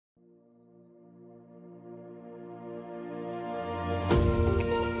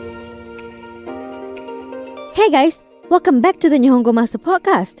Hey guys, welcome back to the Nihongo Master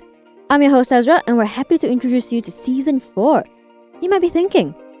podcast. I'm your host Azra and we're happy to introduce you to Season 4. You might be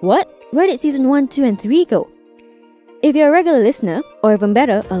thinking, what? Where did Season 1, 2 and 3 go? If you're a regular listener, or even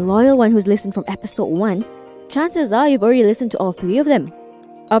better, a loyal one who's listened from episode 1, chances are you've already listened to all 3 of them.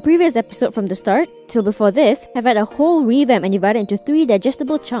 Our previous episode from the start, till before this, have had a whole revamp and divided into 3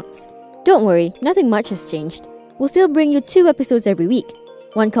 digestible chunks. Don't worry, nothing much has changed. We'll still bring you 2 episodes every week.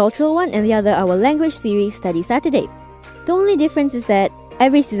 One cultural one and the other our language series Study Saturday. The only difference is that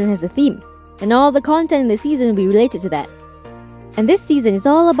every season has a theme, and all the content in the season will be related to that. And this season is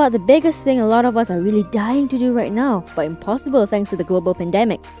all about the biggest thing a lot of us are really dying to do right now, but impossible thanks to the global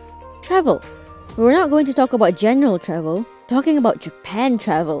pandemic. Travel. We're not going to talk about general travel, talking about Japan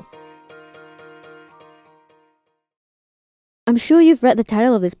travel. I'm sure you've read the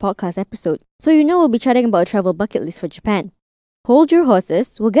title of this podcast episode, so you know we'll be chatting about a travel bucket list for Japan. Hold your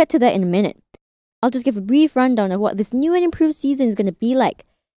horses, we'll get to that in a minute. I'll just give a brief rundown of what this new and improved season is going to be like.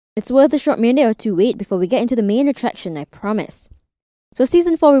 It's worth a short minute or two wait before we get into the main attraction, I promise. So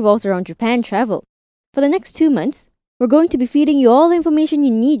Season 4 revolves around Japan travel. For the next 2 months, we're going to be feeding you all the information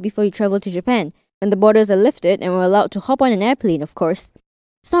you need before you travel to Japan, when the borders are lifted and we're allowed to hop on an airplane, of course.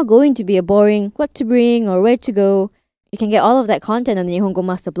 It's not going to be a boring what to bring or where to go. You can get all of that content on the Nihongo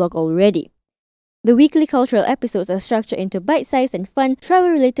Master blog already. The weekly cultural episodes are structured into bite-sized and fun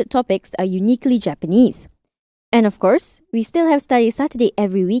travel-related topics that are uniquely Japanese. And of course, we still have Study Saturday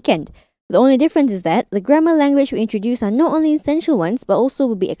every weekend. The only difference is that the grammar language we introduce are not only essential ones, but also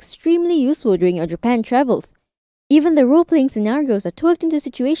will be extremely useful during your Japan travels. Even the role-playing scenarios are twerked into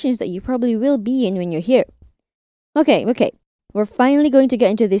situations that you probably will be in when you're here. Okay, we're finally going to get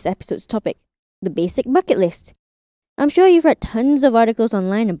into this episode's topic, the basic bucket list. I'm sure you've read tons of articles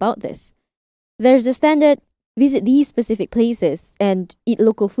online about this. There's the standard, visit these specific places and eat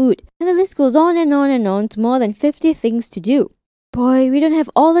local food. And the list goes on and on and on to more than 50 things to do. Boy, we don't have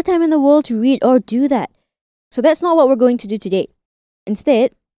all the time in the world to read or do that. So that's not what we're going to do today.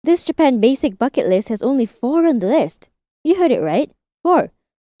 Instead, this Japan basic bucket list has only 4 on the list. You heard it right, 4.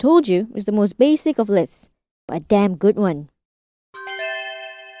 Told you, it's the most basic of lists, but a damn good one.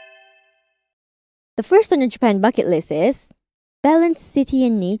 The first on the Japan bucket list is balance city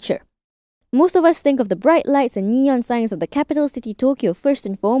and nature. Most of us think of the bright lights and neon signs of the capital city Tokyo first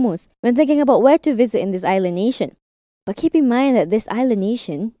and foremost when thinking about where to visit in this island nation. But keep in mind that this island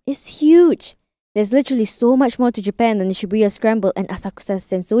nation is huge. There's literally so much more to Japan than the Shibuya Scramble and Asakusa's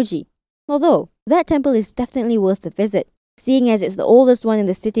Sensoji. Although, that temple is definitely worth the visit, seeing as it's the oldest one in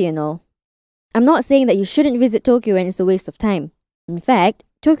the city and all. I'm not saying that you shouldn't visit Tokyo and it's a waste of time. In fact,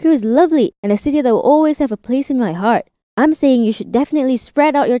 Tokyo is lovely and a city that will always have a place in my heart. I'm saying you should definitely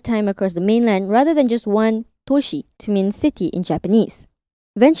spread out your time across the mainland rather than just one toshi, to mean city in Japanese.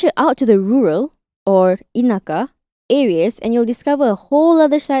 Venture out to the rural, or inaka, areas and you'll discover a whole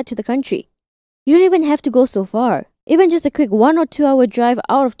other side to the country. You don't even have to go so far. Even just a quick 1 or 2 hour drive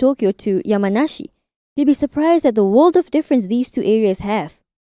out of Tokyo to Yamanashi. You'll be surprised at the world of difference these 2 areas have.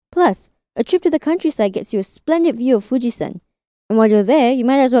 Plus, a trip to the countryside gets you a splendid view of Fujisan. And while you're there, you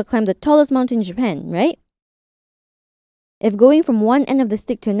might as well climb the tallest mountain in Japan, right? If going from one end of the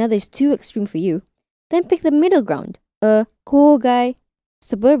stick to another is too extreme for you, then pick the middle ground, a kogai,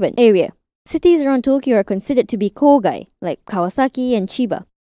 suburban area. Cities around Tokyo are considered to be kogai, like Kawasaki and Chiba.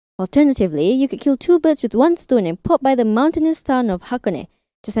 Alternatively, you could kill 2 birds with 1 stone and pop by the mountainous town of Hakone,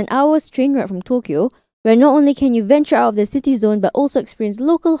 just an hour's train ride from Tokyo, where not only can you venture out of the city zone but also experience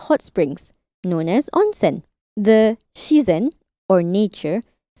local hot springs, known as onsen. The shizen, or nature,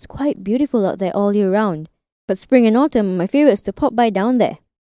 is quite beautiful out there all year round. But spring and autumn are my favorites to pop by down there.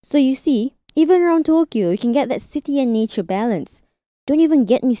 So you see, even around Tokyo, you can get that city and nature balance. Don't even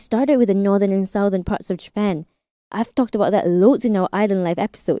get me started with the northern and southern parts of Japan. I've talked about that loads in our Island Life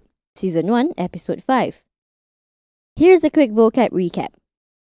episode, Season 1, Episode 5. Here's a quick vocab recap.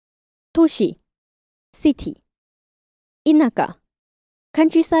 Toshi, city. Inaka,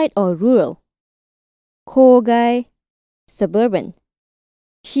 countryside or rural. Kogai, suburban.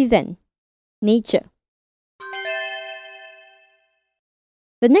 Shizen, nature.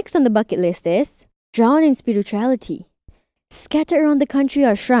 The next on the bucket list is drown in spirituality. Scattered around the country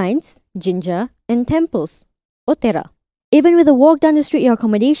are shrines, jinja, and temples, otera. Even with a walk down the street your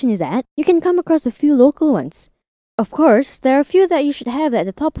accommodation is at, you can come across a few local ones. Of course, there are a few that you should have at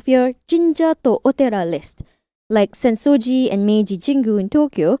the top of your jinja to otera list, like Sensoji and Meiji Jingu in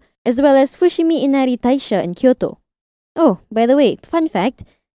Tokyo, as well as Fushimi Inari Taisha in Kyoto. Oh, by the way, fun fact,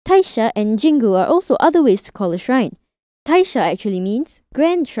 Taisha and Jingu are also other ways to call a shrine. Taisha actually means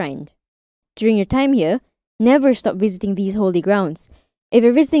grand shrine. During your time here, never stop visiting these holy grounds. If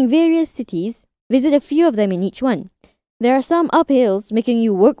you're visiting various cities, Visit a few of them in each one. There are some up hills making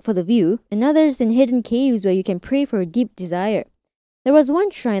you work for the view, and others in hidden caves where you can pray for a deep desire. There was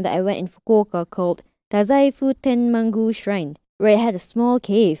one shrine that I went in Fukuoka called Tazaifu Tenmangu Shrine, where it had a small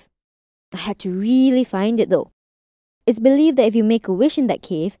cave. I had to really find it though. It's believed that if you make a wish in that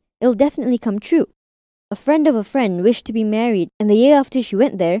cave, it'll definitely come true. A friend of a friend wished to be married, and the year after she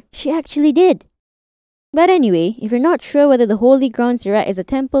went there, she actually did. But anyway, if you're not sure whether the holy grounds you're at is a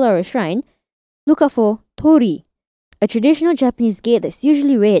temple or a shrine, look out for tori, a traditional Japanese gate that's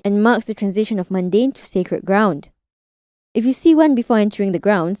usually red and marks the transition of mundane to sacred ground. If you see one before entering the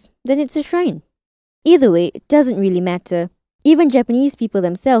grounds, then it's a shrine. Either way, it doesn't really matter. Even Japanese people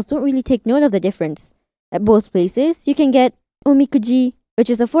themselves don't really take note of the difference. At both places, you can get omikuji, which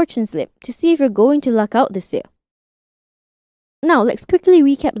is a fortune slip, to see if you're going to luck out this year. Now, let's quickly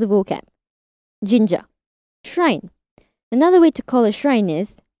recap the vocab. Jinja, shrine. Another way to call a shrine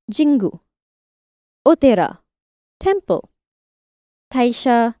is jingu. Otera, temple.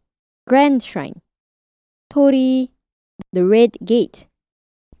 Taisha, grand shrine. Tori, the red gate.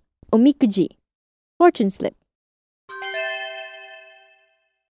 Omikuji, fortune slip.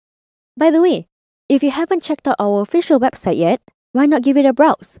 By the way, if you haven't checked out our official website yet, why not give it a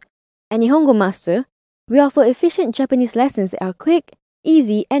browse? At Nihongo Master, we offer efficient Japanese lessons that are quick,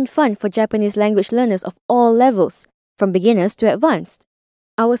 easy, and fun for Japanese language learners of all levels, from beginners to advanced.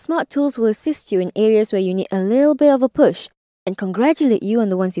 Our smart tools will assist you in areas where you need a little bit of a push and congratulate you on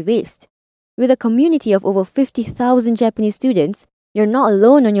the ones you've aced. With a community of over 50,000 Japanese students, you're not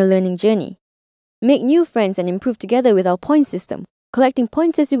alone on your learning journey. Make new friends and improve together with our point system, collecting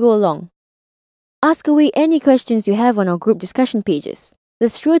points as you go along. Ask away any questions you have on our group discussion pages.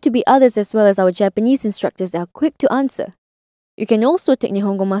 There's sure to be others as well as our Japanese instructors that are quick to answer. You can also take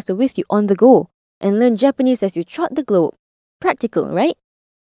Nihongo Master with you on the go and learn Japanese as you trot the globe. Practical, right?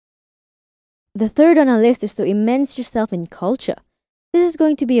 The third on our list is to immerse yourself in culture. This is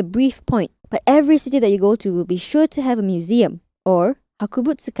going to be a brief point, but every city that you go to will be sure to have a museum, or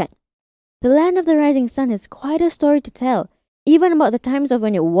Hakubutsukan. The land of the rising sun has quite a story to tell, even about the times of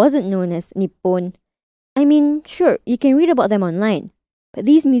when it wasn't known as Nippon. I mean, sure, you can read about them online, but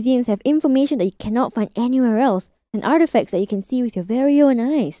these museums have information that you cannot find anywhere else and artifacts that you can see with your very own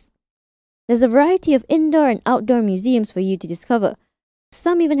eyes. There's a variety of indoor and outdoor museums for you to discover.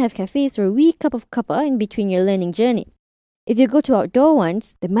 Some even have cafes for a wee cup of cuppa in between your learning journey. If you go to outdoor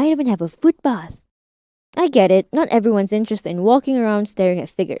ones, they might even have a foot bath. I get it, not everyone's interested in walking around staring at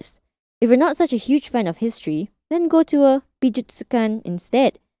figures. If you're not such a huge fan of history, then go to a bijutsukan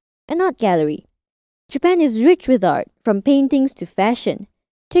instead, an art gallery. Japan is rich with art, from paintings to fashion.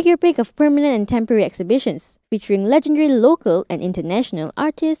 Take your pick of permanent and temporary exhibitions, featuring legendary local and international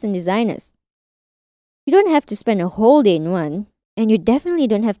artists and designers. You don't have to spend a whole day in one, and you definitely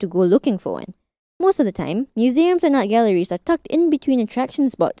don't have to go looking for one. Most of the time, museums and art galleries are tucked in between attraction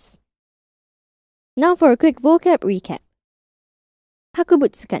spots. Now for a quick vocab recap.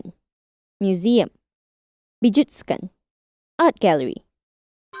 Hakubutsukan, museum. Bijutsukan, art gallery.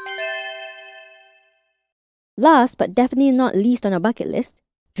 Last but definitely not least on our bucket list,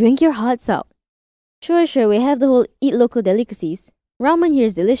 drink your hearts out. Sure, we have the whole eat local delicacies. Ramen here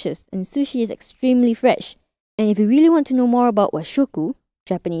is delicious and sushi is extremely fresh. And if you really want to know more about washoku,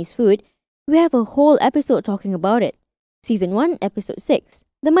 Japanese food, we have a whole episode talking about it. Season 1, Episode 6,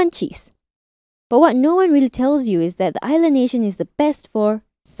 The Munchies. But what no one really tells you is that the island nation is the best for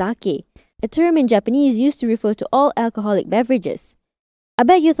sake, a term in Japanese used to refer to all alcoholic beverages. I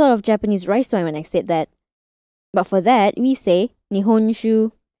bet you thought of Japanese rice wine when I said that. But for that, we say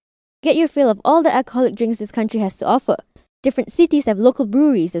Nihonshu. Get your fill of all the alcoholic drinks this country has to offer. Different cities have local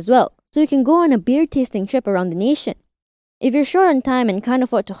breweries as well, so you can go on a beer tasting trip around the nation. If you're short on time and can't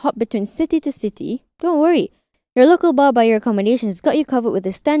afford to hop between city to city, don't worry. Your local bar by your accommodation has got you covered with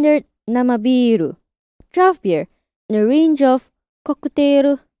the standard namabiru, draft beer, and a range of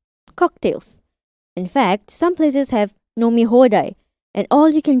cocktails. In fact, some places have nomi hodai, an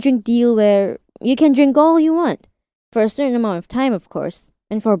all-you-can-drink deal where you can drink all you want, for a certain amount of time of course,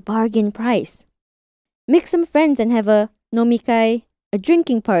 and for a bargain price. Make some friends and have a nomikai, a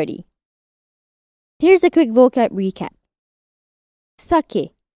drinking party. Here's a quick vocab recap.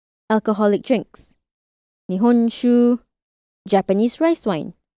 Sake, alcoholic drinks. Nihonshu, Japanese rice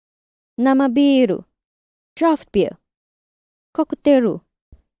wine. Namabiru, draft beer. Kokteru,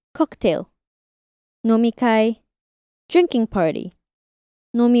 cocktail. Nomikai, drinking party.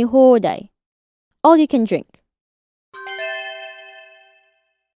 Nomi hodai, all you can drink.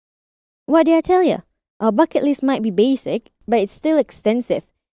 What did I tell you? Our bucket list might be basic, but it's still extensive,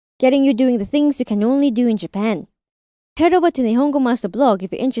 getting you doing the things you can only do in Japan. Head over to Nihongo Master blog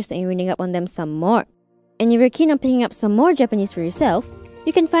if you're interested in reading up on them some more. And if you're keen on picking up some more Japanese for yourself,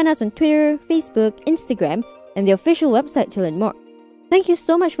 you can find us on Twitter, Facebook, Instagram, and the official website to learn more. Thank you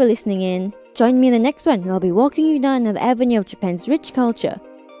so much for listening in. Join me in the next one where I'll be walking you down another avenue of Japan's rich culture.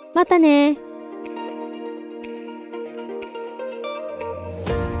 Mata ne!